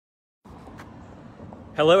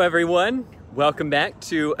Hello everyone, welcome back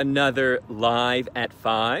to another Live at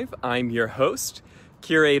 5. I'm your host,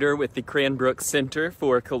 curator with the Cranbrook Center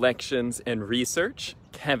for Collections and Research,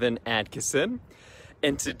 Kevin Adkison.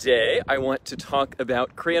 And today I want to talk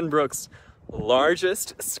about Cranbrook's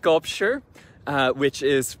largest sculpture, which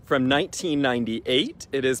is from 1998.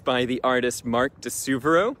 It is by the artist Mark de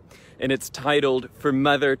Suvero, and it's titled For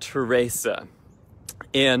Mother Teresa.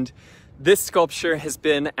 And this sculpture has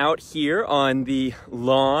been out here on the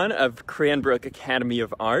lawn of Cranbrook Academy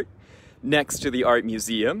of Art next to the Art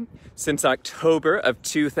Museum since October of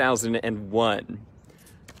 2001.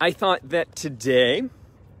 I thought that today,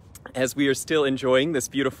 as we are still enjoying this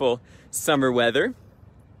beautiful summer weather,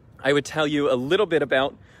 I would tell you a little bit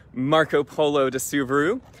about Marco Polo de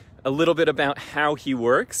Suvero, a little bit about how he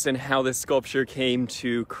works and how this sculpture came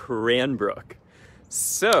to Cranbrook.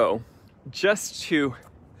 So, just to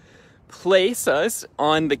place us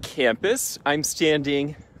on the campus, I'm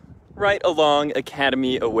standing right along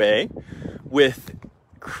Academy Way with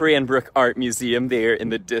Cranbrook Art Museum there in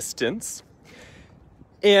the distance.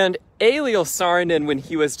 And Eliel Saarinen, when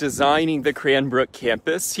he was designing the Cranbrook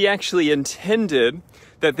campus, he actually intended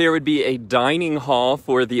that there would be a dining hall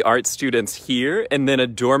for the art students here and then a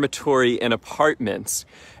dormitory and apartments.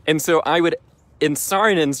 And so I would, in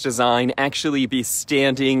Saarinen's design, actually be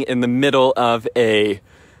standing in the middle of a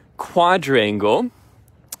quadrangle.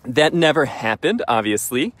 That never happened,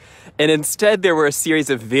 obviously. And instead there were a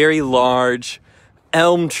series of very large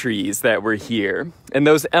elm trees that were here. And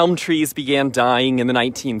those elm trees began dying in the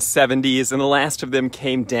 1970s, and the last of them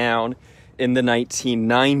came down in the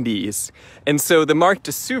 1990s. And so the Mark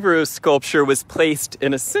de Suvero sculpture was placed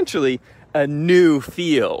in essentially a new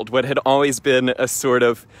field. What had always been a sort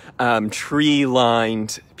of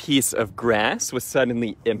tree-lined piece of grass was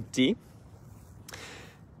suddenly empty.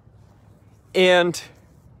 And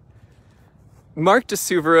Mark de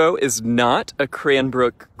Suvero is not a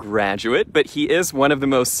Cranbrook graduate, but he is one of the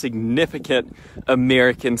most significant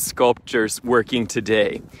American sculptors working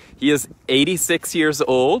today. He is 86 years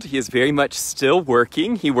old. He is very much still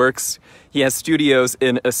working. He has studios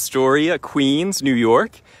in Astoria, Queens, New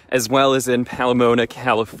York, as well as in Palomona,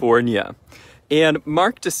 California. And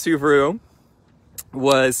Mark de Suvero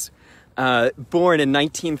was born in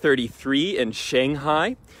 1933 in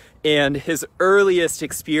Shanghai. And his earliest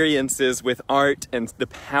experiences with art and the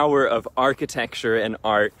power of architecture and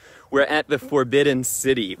art were at the Forbidden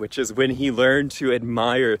City, which is when he learned to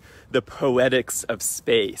admire the poetics of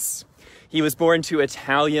space. He was born to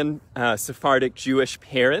Italian Sephardic Jewish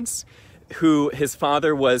parents, his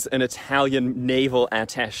father was an Italian naval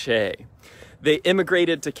attaché. They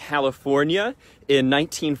immigrated to California in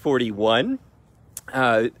 1941,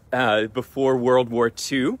 before World War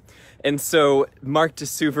II. And so Mark de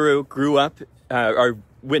Suvero grew up,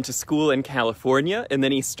 went to school in California, and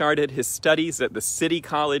then he started his studies at the City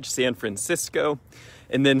College, San Francisco,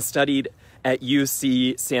 and then studied at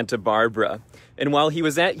UC Santa Barbara. And while he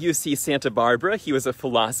was at UC Santa Barbara, he was a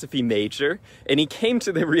philosophy major, and he came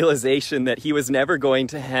to the realization that he was never going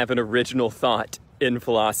to have an original thought in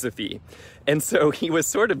philosophy. And so he was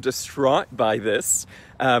sort of distraught by this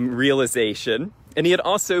realization. And he had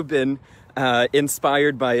also been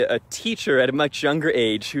inspired by a teacher at a much younger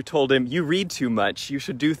age who told him, "You read too much, you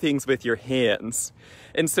should do things with your hands."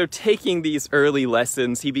 And so taking these early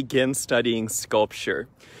lessons, he began studying sculpture.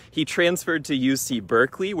 He transferred to UC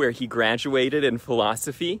Berkeley, where he graduated in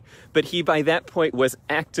philosophy, but he by that point was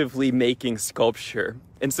actively making sculpture.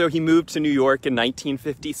 And so he moved to New York in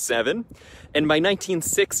 1957, and by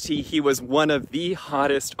 1960 he was one of the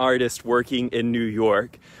hottest artists working in New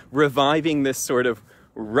York, reviving this sort of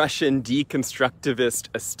Russian deconstructivist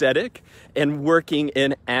aesthetic and working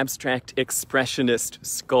in abstract expressionist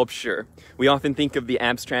sculpture. We often think of the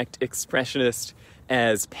abstract expressionists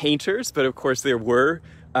as painters, but of course there were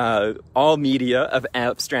all media of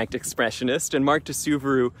abstract expressionists, and Mark de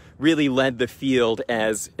Suvero really led the field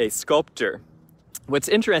as a sculptor. What's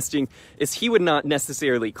interesting is he would not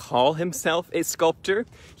necessarily call himself a sculptor.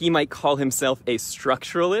 He might call himself a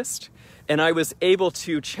structuralist. And I was able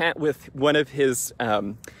to chat with one of his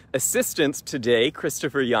assistants today,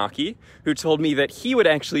 Christopher Yockey, who told me that he would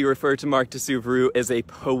actually refer to Mark de Suvero as a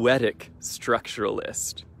poetic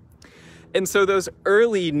structuralist. And so those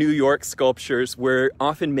early New York sculptures were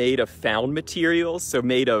often made of found materials, so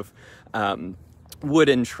made of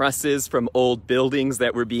wooden trusses from old buildings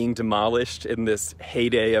that were being demolished in this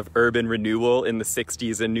heyday of urban renewal in the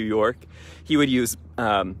 60s in New York. He would use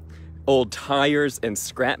old tires and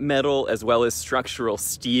scrap metal, as well as structural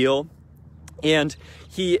steel. And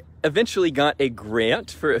he eventually got a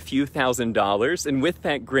grant for a few $1,000s, and with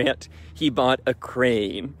that grant, he bought a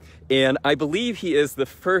crane. And I believe he is the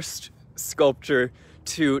first sculptor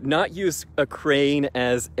to not use a crane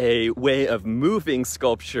as a way of moving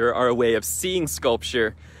sculpture or a way of seeing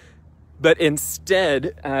sculpture, but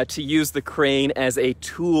instead to use the crane as a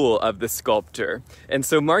tool of the sculptor. And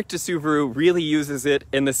so Marc de Suvero really uses it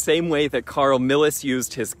in the same way that Carl Milles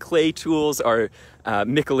used his clay tools, or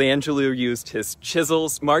Michelangelo used his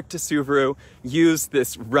chisels. Marc de Suvero used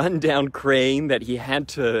this rundown crane that he had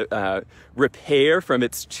to repair from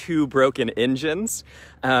its 2 broken engines.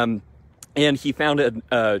 And he found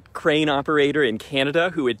a crane operator in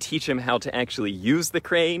Canada who would teach him how to actually use the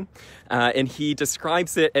crane. And he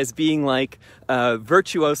describes it as being like a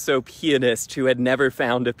virtuoso pianist who had never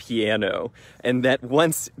found a piano. And that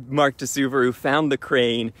once Marc de Suvero found the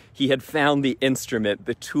crane, he had found the instrument,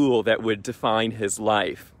 the tool that would define his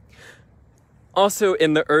life. Also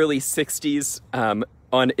in the early 60s,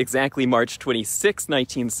 on exactly March 26,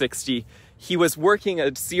 1960, he was working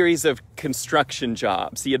a series of construction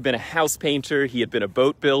jobs. He had been a house painter, he had been a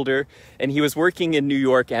boat builder, and he was working in New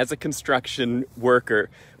York as a construction worker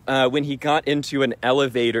when he got into an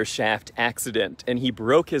elevator shaft accident, and he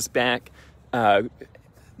broke his back,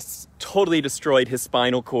 totally destroyed his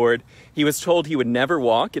spinal cord. He was told he would never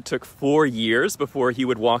walk. It took 4 years before he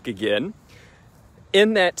would walk again.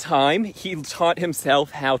 In that time, he taught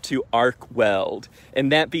himself how to arc weld, and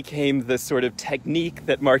that became the sort of technique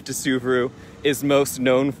that Marc de Suvero is most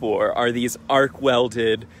known for, are these arc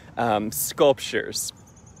welded sculptures.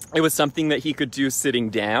 It was something that he could do sitting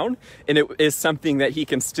down, and it is something that he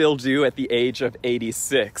can still do at the age of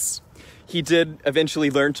 86. He did eventually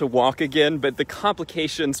learn to walk again, but the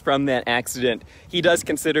complications from that accident, he does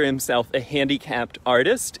consider himself a handicapped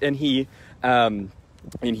artist, and he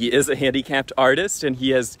is a handicapped artist, and he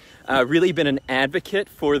has really been an advocate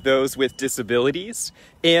for those with disabilities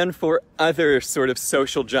and for other sort of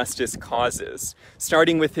social justice causes.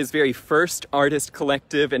 Starting with his very first artist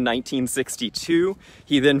collective in 1962,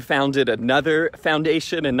 he then founded another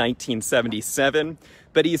foundation in 1977,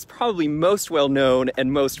 but he's probably most well known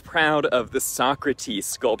and most proud of the Socrates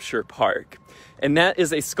Sculpture Park. And that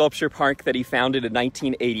is a sculpture park that he founded in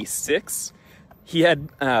 1986. He had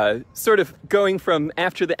sort of going from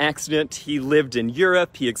after the accident, he lived in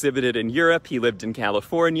Europe, he exhibited in Europe, he lived in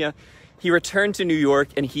California. He returned to New York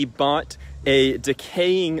and he bought a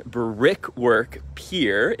decaying brickwork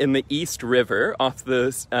pier in the East River off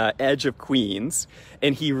the edge of Queens,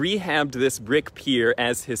 and he rehabbed this brick pier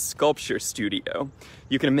as his sculpture studio.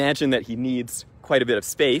 You can imagine that he needs quite a bit of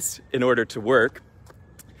space in order to work.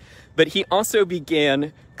 But he also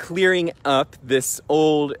began clearing up this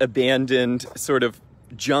old, abandoned sort of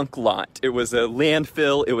junk lot. It was a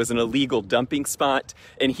landfill, it was an illegal dumping spot,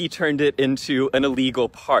 and he turned it into an illegal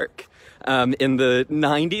park. In the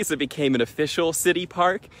 90s, it became an official city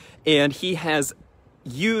park, and he has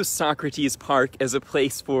used Socrates Park as a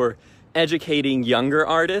place for educating younger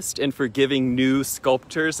artists and for giving new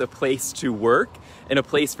sculptors a place to work and a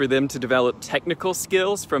place for them to develop technical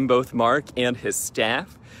skills from both Marc and his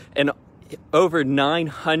staff. And over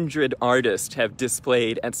 900 artists have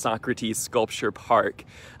displayed at Socrates Sculpture Park.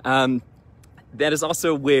 That is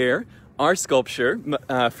also where our sculpture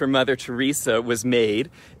for Mother Teresa was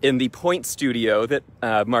made, in the Point Studio that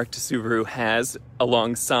Marc de Suvero has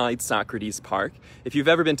alongside Socrates Park. If you've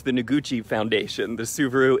ever been to the Noguchi Foundation, the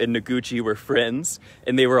Suvero and Noguchi were friends,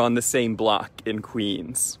 and they were on the same block in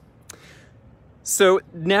Queens. So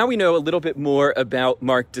now we know a little bit more about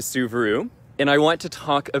Marc de Suvero, and I want to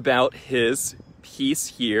talk about his piece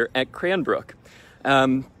here at Cranbrook.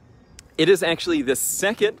 It is actually the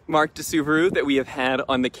second Marc de Suvero that we have had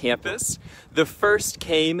on the campus. The first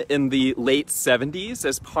came in the late 70s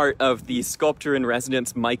as part of the Sculptor in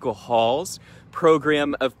Residence Michael Hall's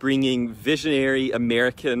program of bringing visionary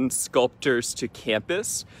American sculptors to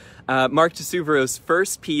campus. Marc de Suvero's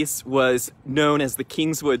first piece was known as the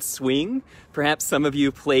Kingswood Swing. Perhaps some of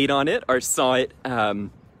you played on it or saw it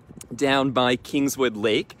down by Kingswood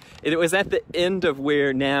Lake. It was at the end of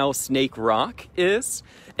where now Snake Rock is.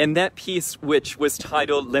 And that piece, which was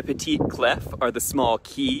titled Le Petit Clef, or the Small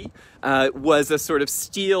Key, was a sort of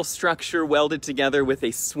steel structure welded together with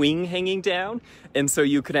a swing hanging down. And so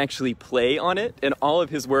you could actually play on it. And all of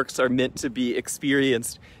his works are meant to be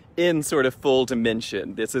experienced in sort of full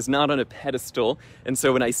dimension. This is not on a pedestal. And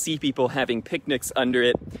so when I see people having picnics under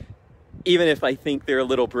it, even if I think they're a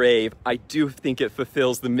little brave, I do think it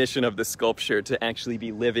fulfills the mission of the sculpture to actually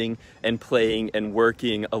be living and playing and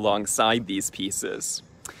working alongside these pieces.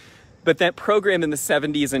 But that program in the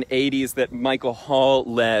 70s and 80s that Michael Hall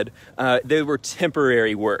led, they were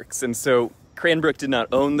temporary works. And so Cranbrook did not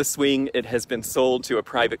own the swing. It has been sold to a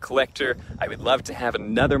private collector. I would love to have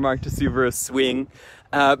another Mark de Suvero swing,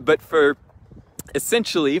 but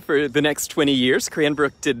essentially for the next 20 years,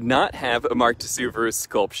 Cranbrook did not have a Mark de Suvero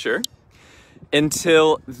sculpture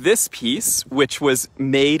until this piece, which was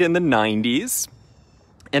made in the 90s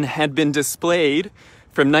and had been displayed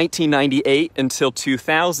from 1998 until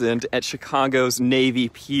 2000 at Chicago's Navy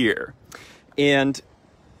Pier. And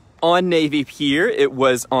on Navy Pier, it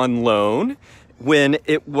was on loan when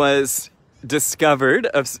it was discovered,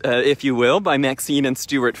 if you will, by Maxine and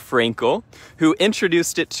Stuart Frankel, who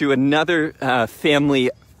introduced it to another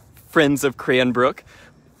family friends of Cranbrook,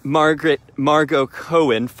 Margot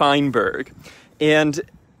Cohen Feinberg. And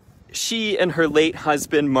she and her late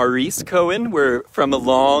husband, Maurice Cohen, were from a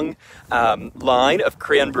long line of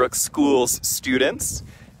Cranbrook School's students.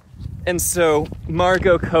 And so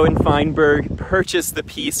Margot Cohen Feinberg purchased the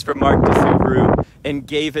piece from Mark de Suvero and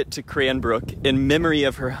gave it to Cranbrook in memory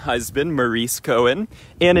of her husband, Maurice Cohen,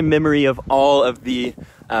 and in memory of all of the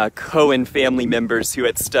Cohen family members who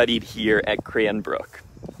had studied here at Cranbrook.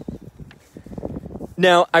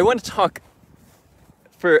 Now, I want to talk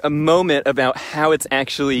for a moment about how it's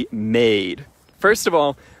actually made. First of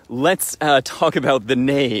all, let's talk about the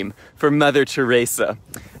name for Mother Teresa.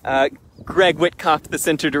 Greg Whitcock, the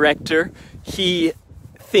center director, he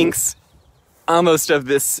thinks almost of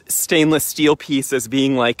this stainless steel piece as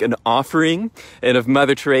being like an offering, and of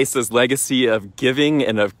Mother Teresa's legacy of giving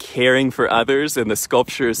and of caring for others, and the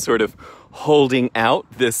sculpture is sort of holding out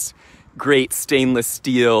this great stainless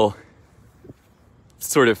steel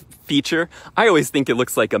sort of feature. I always think it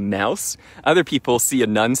looks like a mouse. Other people see a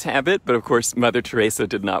nun's habit, but of course Mother Teresa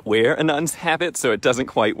did not wear a nun's habit, so it doesn't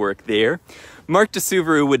quite work there. Mark de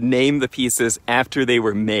Suvero would name the pieces after they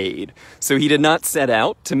were made. So he did not set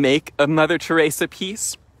out to make a Mother Teresa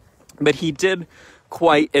piece, but he did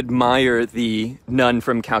quite admire the nun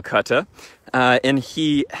from Calcutta, and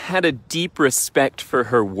he had a deep respect for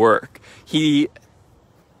her work. He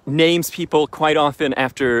names people quite often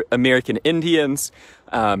after American Indians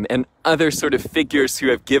and other sort of figures who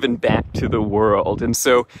have given back to the world. And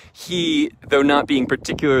so he, though not being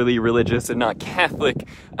particularly religious and not Catholic,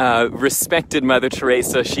 respected Mother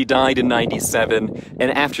Teresa. She died in 97,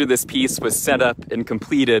 and after this piece was set up and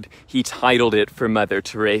completed, he titled it for Mother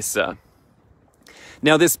Teresa.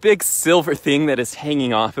 Now, this big silver thing that is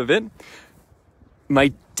hanging off of it,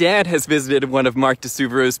 my dad has visited one of Mark de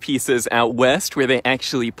Suvero's pieces out west where they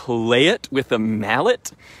actually play it with a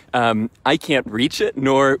mallet. I can't reach it,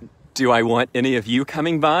 nor do I want any of you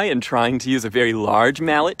coming by and trying to use a very large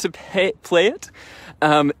mallet to play it.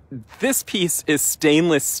 This piece is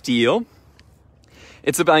stainless steel.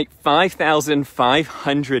 It's about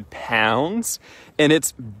 5,500 pounds, and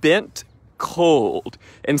it's bent cold,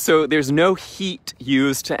 and so there's no heat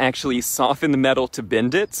used to actually soften the metal to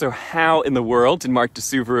bend it. So how in the world did Mark de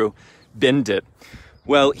Suvero bend it?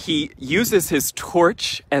 Well, he uses his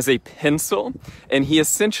torch as a pencil, and he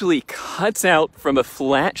essentially cuts out from a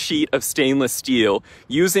flat sheet of stainless steel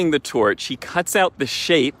using the torch. He cuts out the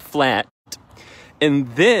shape flat,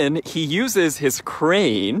 and then he uses his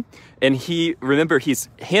crane, and remember, he's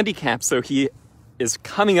handicapped, so he is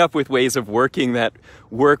coming up with ways of working that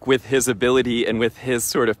work with his ability and with his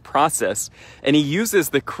sort of process. And he uses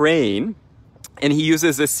the crane, and he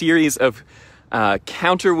uses a series of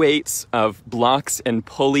counterweights of blocks and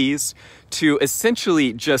pulleys to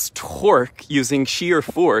essentially just torque, using sheer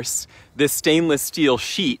force, this stainless steel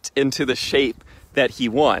sheet into the shape that he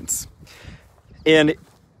wants. And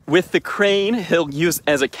with the crane, he'll use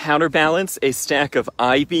as a counterbalance a stack of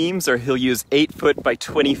I-beams, or he'll use 8-foot by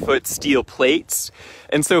 20-foot steel plates.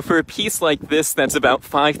 And so for a piece like this that's about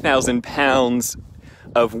 5,000 pounds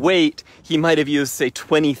of weight, he might have used, say,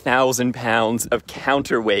 20,000 pounds of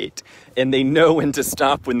counterweight. And they know when to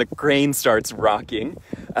stop when the crane starts rocking,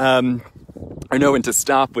 or know when to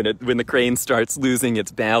stop when the crane starts losing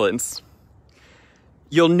its balance.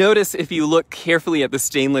 You'll notice, if you look carefully at the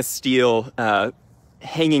stainless steel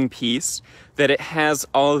hanging piece, that it has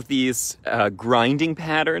all of these grinding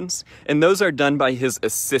patterns, and those are done by his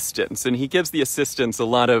assistants, and he gives the assistants a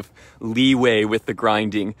lot of leeway with the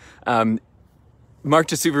grinding. Mark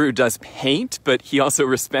de Suvero does paint, but he also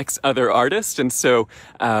respects other artists, and so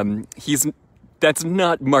that's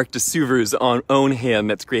not Mark de Suvero's own hand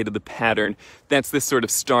that's created the pattern. That's this sort of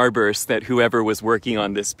starburst that whoever was working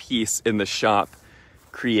on this piece in the shop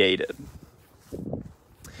created.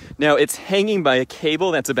 Now, it's hanging by a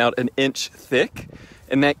cable that's about an inch thick,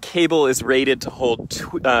 and that cable is rated to hold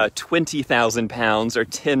 20,000 pounds, or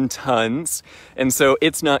 10 tons, and so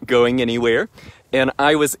it's not going anywhere. And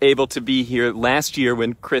I was able to be here last year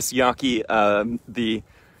when Chris Yockey, the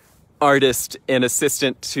artist and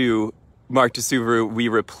assistant to Mark de Suvero, we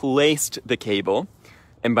replaced the cable.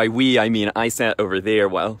 And by we, I mean I sat over there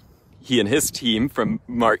while he and his team from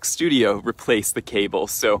Mark's studio replaced the cable.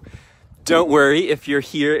 So don't worry if you're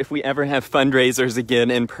here, if we ever have fundraisers again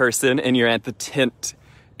in person and you're at the tent,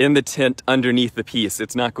 in the tent underneath the piece,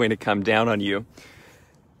 it's not going to come down on you.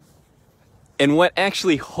 And what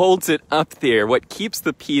actually holds it up there, what keeps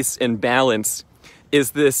the piece in balance,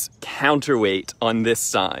 is this counterweight on this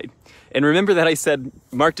side. And remember that I said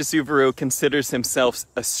Mark de Suvero considers himself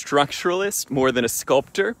a structuralist more than a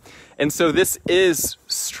sculptor. And so this is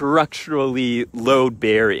structurally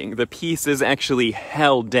load-bearing. The piece is actually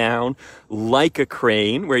held down like a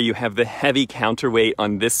crane, where you have the heavy counterweight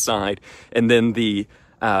on this side, and then the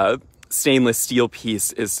stainless steel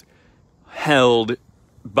piece is held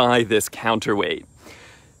by this counterweight.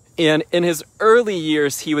 And in his early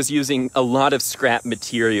years, he was using a lot of scrap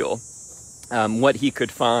material, what he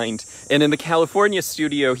could find. And in the California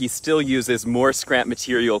studio, he still uses more scrap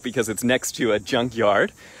material because it's next to a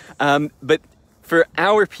junkyard. But for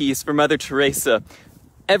our piece, for Mother Teresa,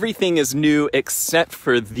 everything is new except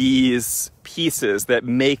for these pieces that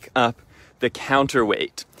make up the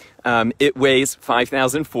counterweight. It weighs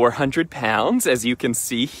 5,400 pounds, as you can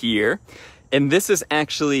see here. And this is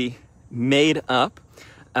actually made up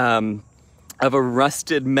of a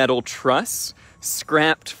rusted metal truss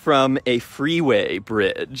scrapped from a freeway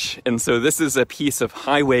bridge. And so this is a piece of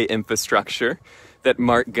highway infrastructure that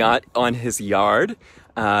Mark got on his yard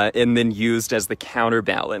and then used as the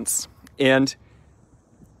counterbalance. And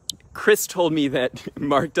Chris told me that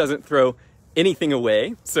Mark doesn't throw anything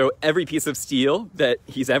away. So every piece of steel that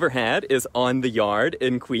he's ever had is on the yard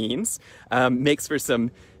in Queens. Makes for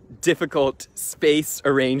some difficult space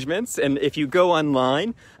arrangements. And if you go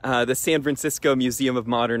online, the San Francisco Museum of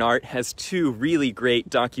Modern Art has 2 really great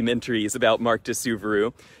documentaries about Mark de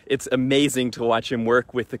Suvero. It's amazing to watch him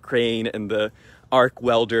work with the crane and the arc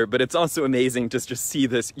welder, but it's also amazing to just see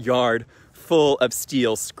this yard full of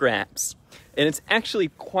steel scraps. And it's actually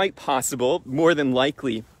quite possible, more than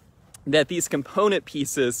likely, that these component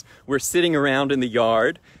pieces were sitting around in the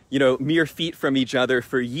yard, you know, mere feet from each other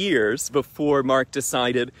for years before Mark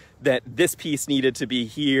decided that this piece needed to be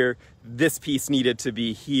here, this piece needed to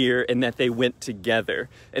be here, and that they went together.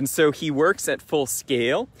 And so he works at full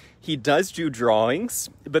scale. He does do drawings,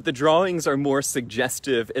 but the drawings are more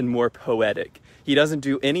suggestive and more poetic. He doesn't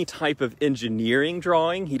do any type of engineering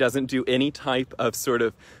drawing. He doesn't do any type of sort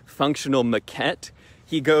of functional maquette.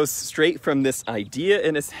 He goes straight from this idea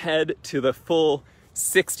in his head to the full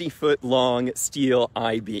 60-foot long steel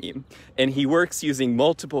I-beam. And he works using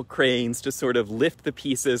multiple cranes to sort of lift the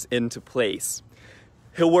pieces into place.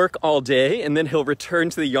 He'll work all day and then he'll return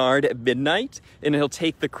to the yard at midnight and he'll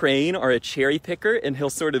take the crane or a cherry picker and he'll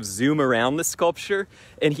sort of zoom around the sculpture.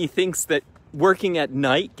 And he thinks that working at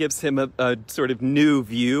night gives him a sort of new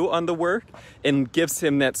view on the work and gives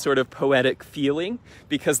him that sort of poetic feeling,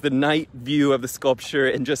 because the night view of the sculpture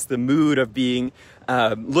and just the mood of being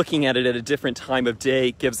looking at it at a different time of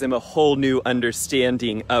day gives him a whole new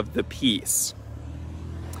understanding of the piece.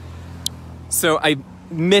 So I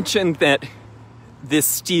mentioned that the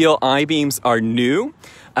steel I-beams are new.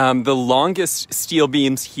 The longest steel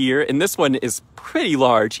beams here, and this one is pretty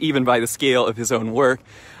large even by the scale of his own work,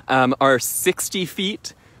 are 60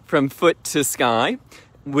 feet from foot to sky,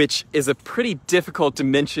 which is a pretty difficult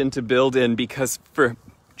dimension to build in, because for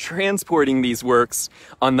transporting these works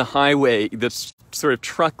on the highway, the sort of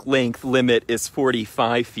truck length limit is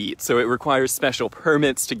 45 feet. So it requires special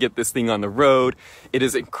permits to get this thing on the road. It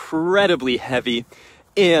is incredibly heavy,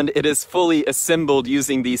 and it is fully assembled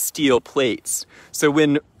using these steel plates. So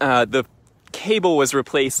when the cable was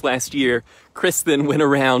replaced last year, Chris then went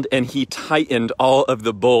around and he tightened all of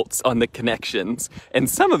the bolts on the connections. And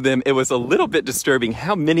some of them, it was a little bit disturbing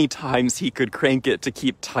how many times he could crank it to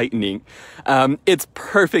keep tightening. It's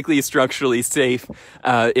perfectly structurally safe.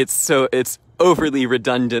 It's overly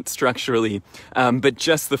redundant structurally, but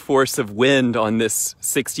just the force of wind on this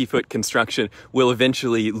 60-foot construction will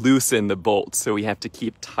eventually loosen the bolts, so we have to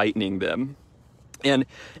keep tightening them. And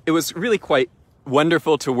it was really quite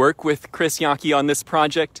wonderful to work with Chris Yockey on this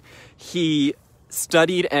project. He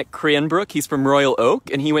studied at Cranbrook. He's from Royal Oak,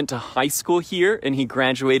 and he went to high school here, and he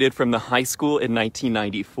graduated from the high school in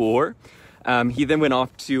 1994. He then went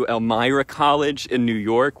off to Elmira College in New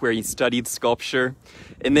York, where he studied sculpture.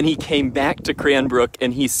 And then he came back to Cranbrook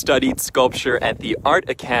and he studied sculpture at the Art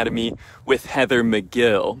Academy with Heather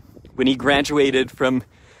McGill. When he graduated from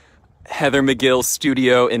Heather McGill's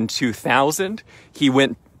studio in 2000, he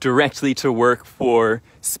went directly to work for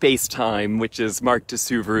Space-Time, which is Marc de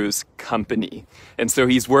Suvero's company. And so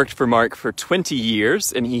he's worked for Marc for 20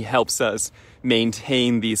 years, and he helps us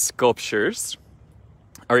maintain these sculptures.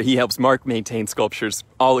 Or he helps Marc maintain sculptures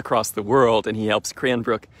all across the world, and he helps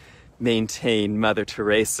Cranbrook maintain Mother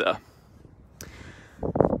Teresa.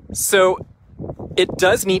 So it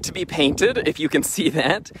does need to be painted, if you can see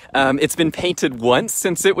that. It's been painted once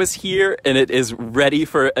since it was here, and it is ready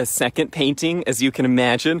for a second painting. As you can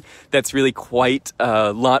imagine, that's really quite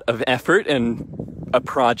a lot of effort and a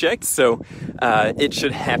project, so it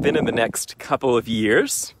should happen in the next couple of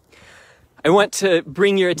years. I want to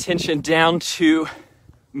bring your attention down to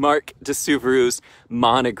Marc de Suvero's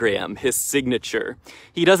monogram, his signature.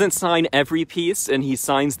 He doesn't sign every piece, and he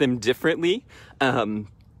signs them differently.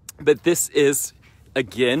 But this is,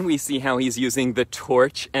 again, we see how he's using the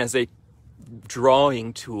torch as a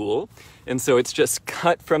drawing tool. And so it's just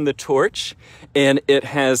cut from the torch, and it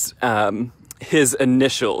has his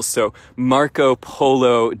initials. So Marco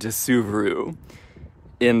Polo de Suvero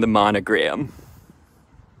in the monogram.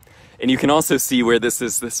 And you can also see where this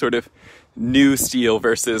is the sort of new steel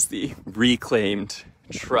versus the reclaimed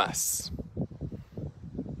truss.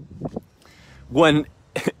 One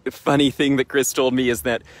funny thing that Chris told me is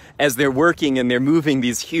that as they're working and they're moving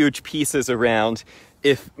these huge pieces around,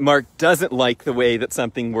 if Marc doesn't like the way that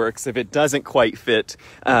something works, if it doesn't quite fit,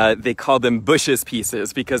 they call them bushes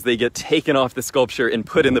pieces, because they get taken off the sculpture and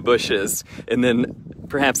put in the bushes, and then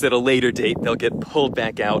perhaps at a later date they'll get pulled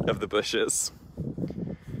back out of the bushes.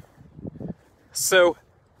 So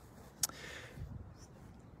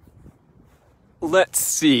let's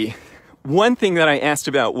see. One thing that I asked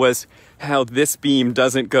about was how this beam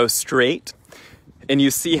doesn't go straight. And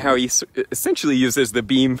you see how he essentially uses the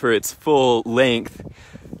beam for its full length.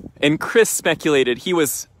 And Chris speculated he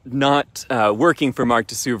was not working for Marc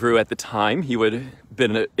de Suvero at the time. He would have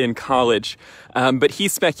been in college. But he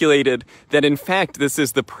speculated that in fact this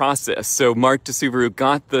is the process. So Marc de Suvero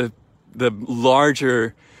got the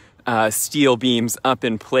larger steel beams up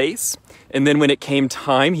in place, and then when it came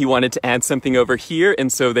time he wanted to add something over here,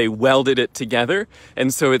 and so they welded it together,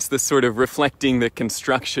 and so it's the sort of reflecting the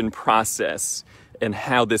construction process and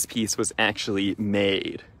how this piece was actually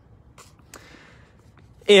made.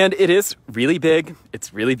 And it is really big.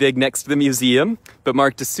 It's really big next to the museum, but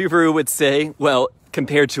Marc de Suvero would say, well,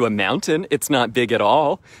 compared to a mountain, it's not big at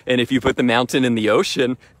all. And if you put the mountain in the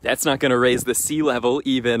ocean, that's not going to raise the sea level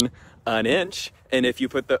even an inch. And if you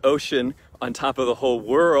put the ocean on top of the whole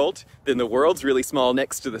world, then the world's really small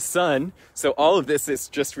next to the sun. So all of this is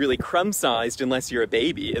just really crumb-sized unless you're a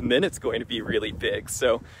baby, and then it's going to be really big.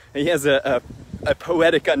 So he has a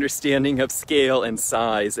poetic understanding of scale and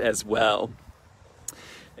size as well.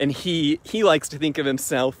 And he likes to think of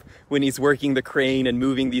himself, when he's working the crane and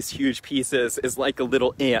moving these huge pieces, as like a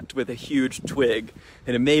little ant with a huge twig.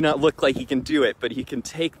 And it may not look like he can do it, but he can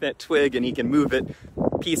take that twig and he can move it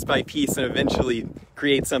piece by piece and eventually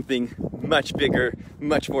create something much bigger,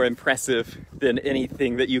 much more impressive than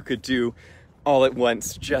anything that you could do all at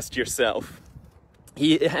once just yourself.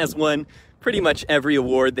 He has won pretty much every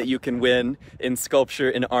award that you can win in sculpture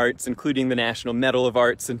and arts, including the National Medal of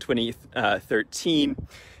Arts in 2013.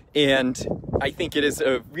 And I think it is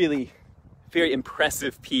a really very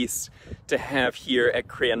impressive piece to have here at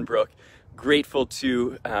Cranbrook. Grateful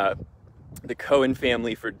to the Cohen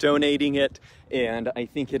family for donating it, and I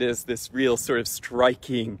think it is this real sort of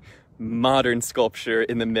striking modern sculpture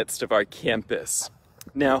in the midst of our campus.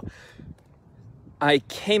 Now, I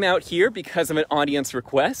came out here because of an audience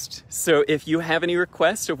request, so if you have any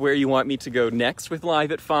requests of where you want me to go next with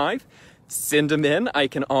Live at 5, send them in. I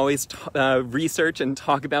can always research and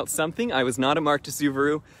talk about something. I was not a Marc de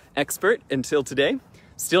Suvero expert until today.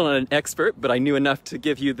 Still not an expert, but I knew enough to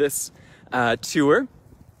give you this tour.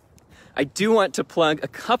 I do want to plug a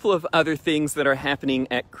couple of other things that are happening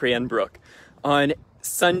at Cranbrook. On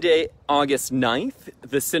Sunday, August 9th,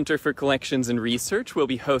 the Center for Collections and Research will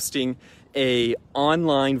be hosting an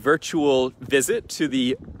online virtual visit to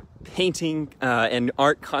the painting and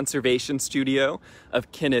art conservation studio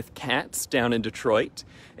of Kenneth Katz down in Detroit.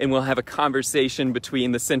 And we'll have a conversation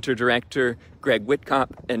between the center director, Greg Whitkop,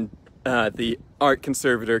 and the art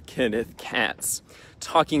conservator, Kenneth Katz,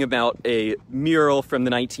 talking about a mural from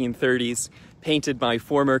the 1930s painted by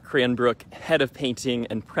former Cranbrook head of painting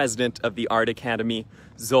and president of the Art Academy,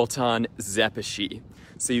 Zoltan Zepeshy.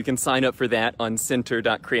 So you can sign up for that on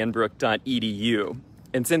center.cranbrook.edu.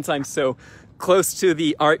 And since I'm so close to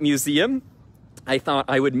the Art Museum, I thought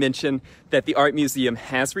I would mention that the Art Museum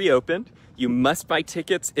has reopened. You must buy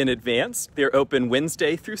tickets in advance. They're open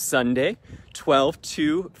Wednesday through Sunday, 12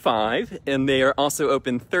 to 5, and they are also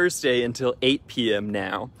open Thursday until 8 p.m.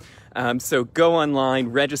 now. So go online,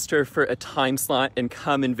 register for a time slot, and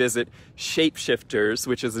come and visit Shapeshifters,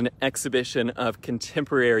 which is an exhibition of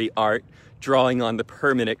contemporary art drawing on the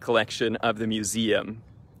permanent collection of the museum.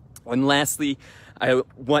 And lastly, I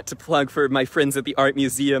want to plug for my friends at the Art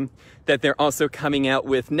Museum that they're also coming out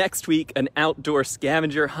with next week an outdoor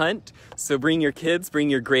scavenger hunt. So bring your kids,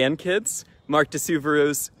 bring your grandkids. Mark de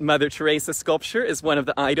Suvero's Mother Teresa sculpture is one of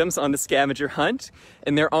the items on the scavenger hunt.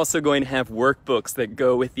 And they're also going to have workbooks that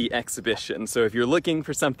go with the exhibition. So if you're looking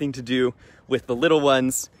for something to do with the little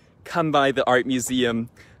ones, come by the Art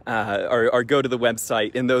Museum or go to the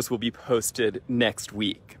website, and those will be posted next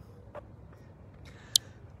week.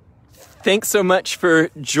 Thanks so much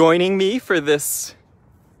for joining me for this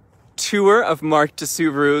tour of Mark de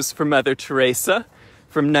Suvero's For Mother Teresa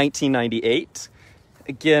from 1998.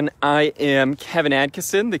 Again, I am Kevin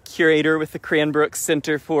Adkison, the curator with the Cranbrook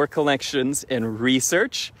Center for Collections and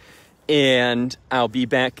Research, and I'll be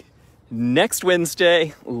back next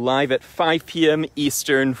Wednesday, live at 5 p.m.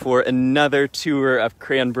 Eastern for another tour of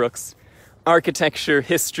Cranbrook's architecture,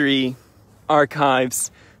 history,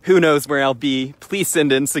 archives. Who knows where I'll be? Please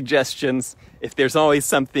send in suggestions. If there's always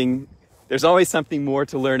something more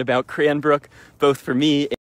to learn about Cranbrook, both for me